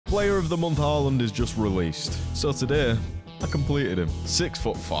Player of the Month Haaland is just released. So today, I completed him.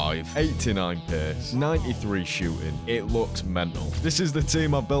 6'5", 89 pace, 93 shooting. It looks mental. This is the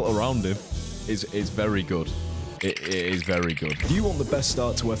team I've built around him. It's very good. It is very good. Do you want the best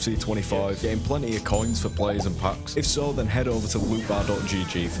start to FC25? Getting plenty of coins for players and packs? If so, then head over to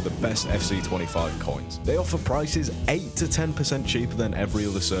lootbar.gg for the best FC25 coins. They offer prices 8 to 10% cheaper than every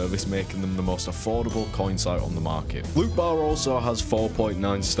other service, making them the most affordable coin site on the market. Lootbar also has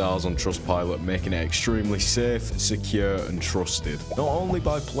 4.9 stars on Trustpilot, making it extremely safe, secure, and trusted. Not only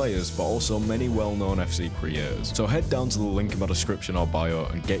by players, but also many well-known FC creators. So head down to the link in my description or bio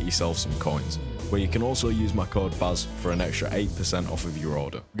and get yourself some coins, where you can also use my code BAZZ for an extra 8% off of your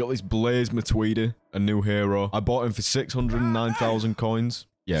order. Got this Blaze Matuidi, a new hero. I bought him for 609,000 coins.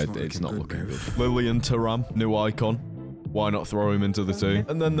 Yeah, it's not looking good. Lillian Thuram, new icon. Why not throw him into the team?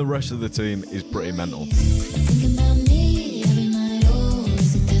 And then the rest of the team is pretty mental.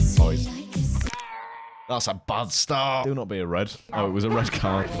 Oh, that's a bad start. Do not be a red. Oh, it was a red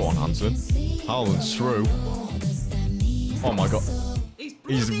card. Go on, Hansen. Haaland's through. Oh my god.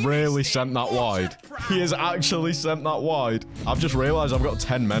 He's really sent that wide. He has actually sent that wide. I've just realized I've got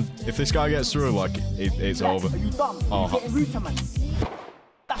 10 men. If this guy gets through, like, it's over. Oh,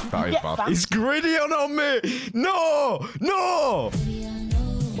 that is bad. He's greedy on me. No, no.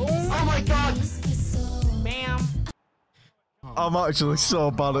 Oh my god. Bam. I'm actually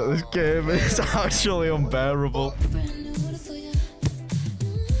so bad at this game. It's actually unbearable.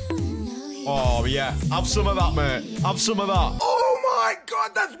 Oh, yeah. Have some of that, mate. Have some of that. Oh my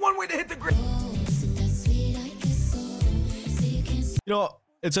god, that's one way to hit the grid. You know,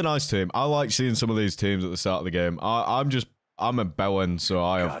 it's a nice team. I like seeing some of these teams at the start of the game. I'm a bellend, so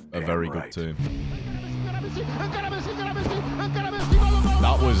I have a very good team.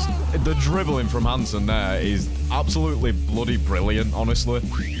 That was the dribbling from Hansen there is absolutely bloody brilliant, honestly.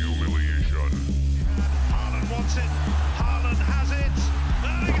 Humiliation. Haaland wants it. Haaland has it.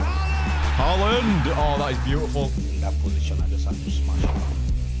 Haaland! Oh, that is beautiful. That position, I just have to smash it.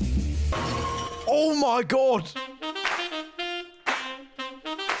 Oh my god!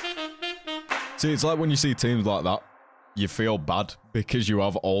 See, it's like when you see teams like that, you feel bad because you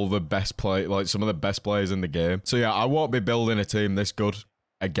have all the best play, like some of the best players in the game. So yeah, I won't be building a team this good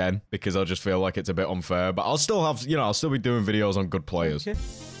again because I just feel like it's a bit unfair. But I'll still have, you know, I'll still be doing videos on good players. Okay.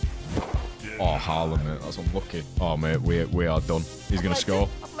 Oh, Haaland, mate, that's unlucky. Oh, mate, we are done. He's gonna score.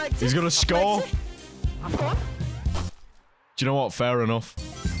 He's gonna score. Do you know what? Fair enough.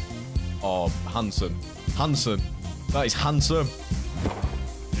 Oh, Hansen. Hansen. That is handsome.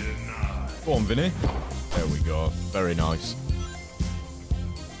 Go on, Vinny. There we go. Very nice.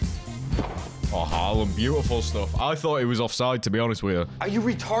 Oh, Haaland. Beautiful stuff. I thought he was offside, to be honest with you. Are you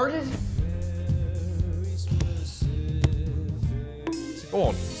retarded? Go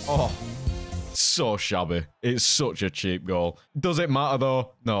on. Oh. So shabby. It's such a cheap goal. Does it matter,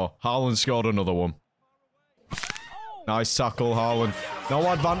 though? No. Haaland scored another one. Nice tackle, Haaland.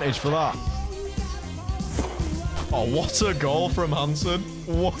 No advantage for that. Oh, what a goal from Hansen.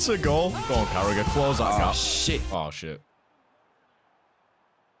 What a goal. Go on, Carragher. Close that gap. Oh, shit. Oh, shit.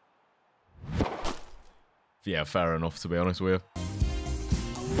 Yeah, fair enough, to be honest with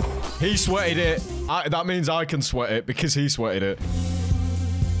you. He sweated it. That means I can sweat it because he sweated it.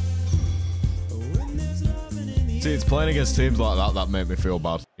 See, it's playing against teams like that that make me feel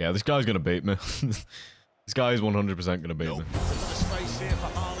bad. Yeah, this guy's going to beat me. This guy is 100% going to beat me.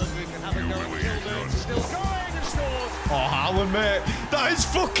 Oh, Haaland, mate. That is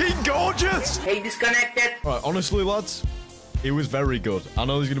fucking gorgeous. Hey, disconnected. Right, honestly, lads, he was very good. I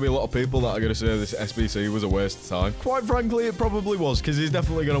know there's going to be a lot of people that are going to say this SBC was a waste of time. Quite frankly, it probably was, because he's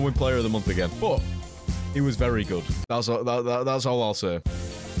definitely going to win Player of the Month again. But he was very good. That's all I'll say.